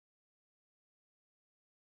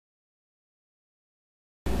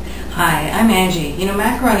Hi, I'm Angie. You know,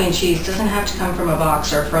 macaroni and cheese doesn't have to come from a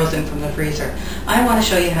box or frozen from the freezer. I want to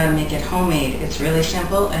show you how to make it homemade. It's really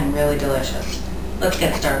simple and really delicious. Let's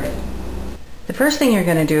get started. The first thing you're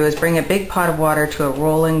going to do is bring a big pot of water to a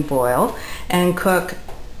rolling boil and cook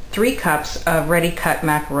 3 cups of ready cut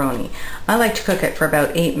macaroni. I like to cook it for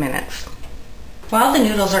about 8 minutes. While the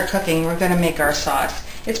noodles are cooking, we're going to make our sauce.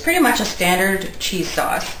 It's pretty much a standard cheese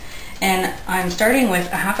sauce, and I'm starting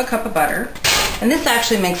with a half a cup of butter. And this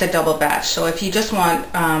actually makes a double batch, so if you just want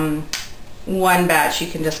one batch, you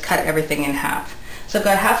can just cut everything in half. So I've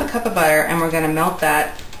got half a cup of butter, and we're going to melt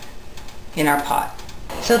that in our pot.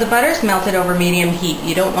 So the butter's melted over medium heat.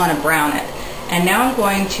 You don't want to brown it. And now I'm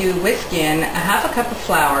going to whisk in a half a cup of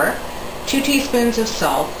flour, 2 teaspoons of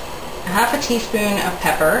salt, a half a teaspoon of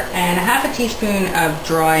pepper, and a half a teaspoon of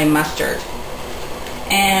dry mustard.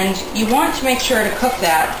 And you want to make sure to cook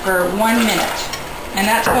that for 1 minute. And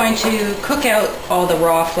that's going to cook out all the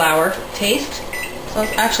raw flour taste. So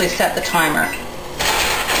I'll actually set the timer.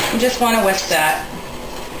 You just want to whisk that.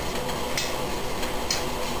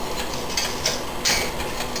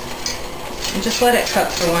 And just let it cook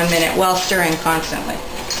for 1 minute while stirring constantly.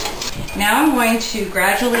 Now I'm going to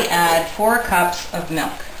gradually add 4 cups of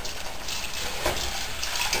milk.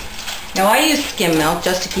 Now I use skim milk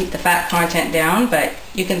just to keep the fat content down, but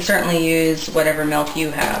you can certainly use whatever milk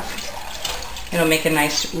you have. It'll make a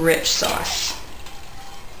nice rich sauce.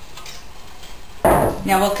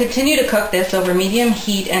 Now we'll continue to cook this over medium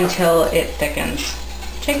heat until it thickens.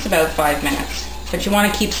 It takes about 5 minutes, but you want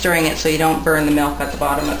to keep stirring it so you don't burn the milk at the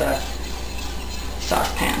bottom of the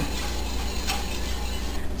saucepan.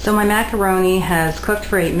 So my macaroni has cooked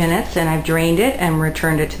for 8 minutes, and I've drained it and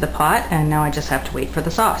returned it to the pot, and now I just have to wait for the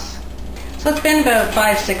sauce. So it's been about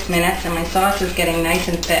 5-6 minutes and my sauce is getting nice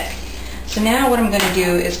and thick. So now what I'm going to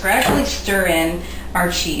do is gradually stir in our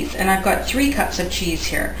cheese, and I've got 3 cups of cheese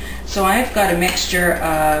here. So I've got a mixture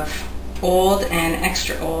of old and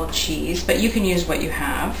extra old cheese, but you can use what you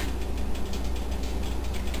have.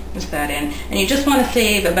 Just that in, and you just want to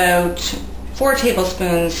save about 4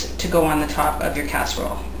 tablespoons to go on the top of your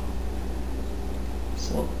casserole.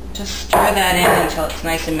 So we'll just stir that in until it's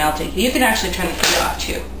nice and melted. You can actually turn the heat off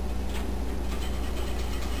too.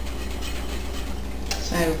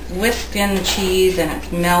 So I've whisked in the cheese and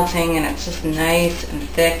it's melting and it's just nice and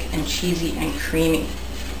thick and cheesy and creamy.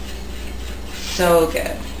 So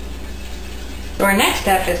good. So our next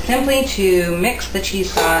step is simply to mix the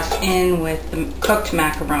cheese sauce in with the cooked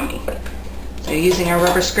macaroni. So using our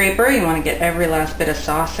rubber scraper, you want to get every last bit of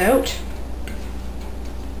sauce out.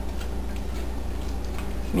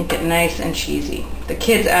 Make it nice and cheesy. The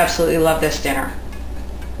kids absolutely love this dinner.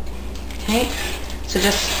 Okay, so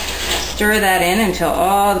just stir that in until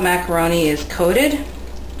all the macaroni is coated,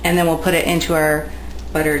 and then we'll put it into our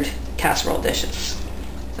buttered casserole dishes.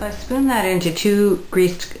 So I spooned that into 2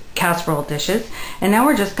 greased casserole dishes, and now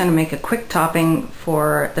we're just going to make a quick topping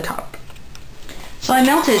for the top. So I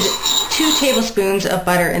melted 2 tablespoons of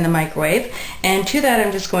butter in the microwave, and to that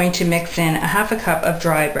I'm just going to mix in a half a cup of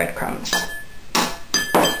dry breadcrumbs.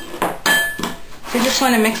 So you just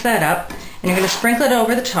want to mix that up, and you're going to sprinkle it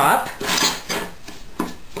over the top.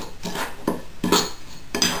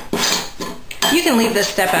 You can leave this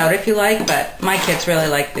step out if you like, but my kids really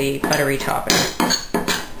like the buttery topping.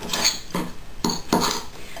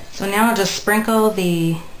 So now I'll just sprinkle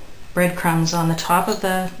the breadcrumbs on the top of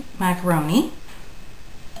the macaroni.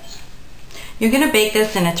 You're going to bake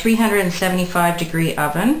this in a 375 degree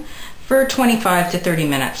oven for 25 to 30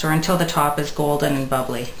 minutes, or until the top is golden and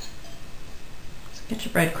bubbly. So get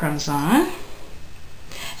your breadcrumbs on.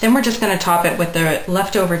 Then we're just going to top it with the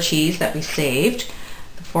leftover cheese that we saved,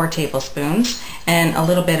 4 tablespoons, and a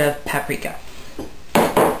little bit of paprika.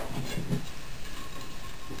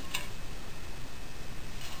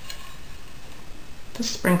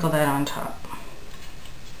 Just sprinkle that on top.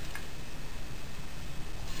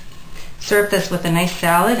 Serve this with a nice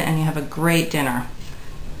salad and you have a great dinner.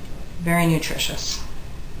 Very nutritious.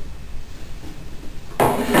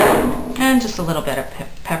 And just a little bit of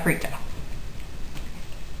paprika.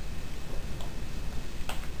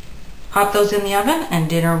 Pop those in the oven and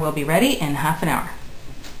dinner will be ready in half an hour.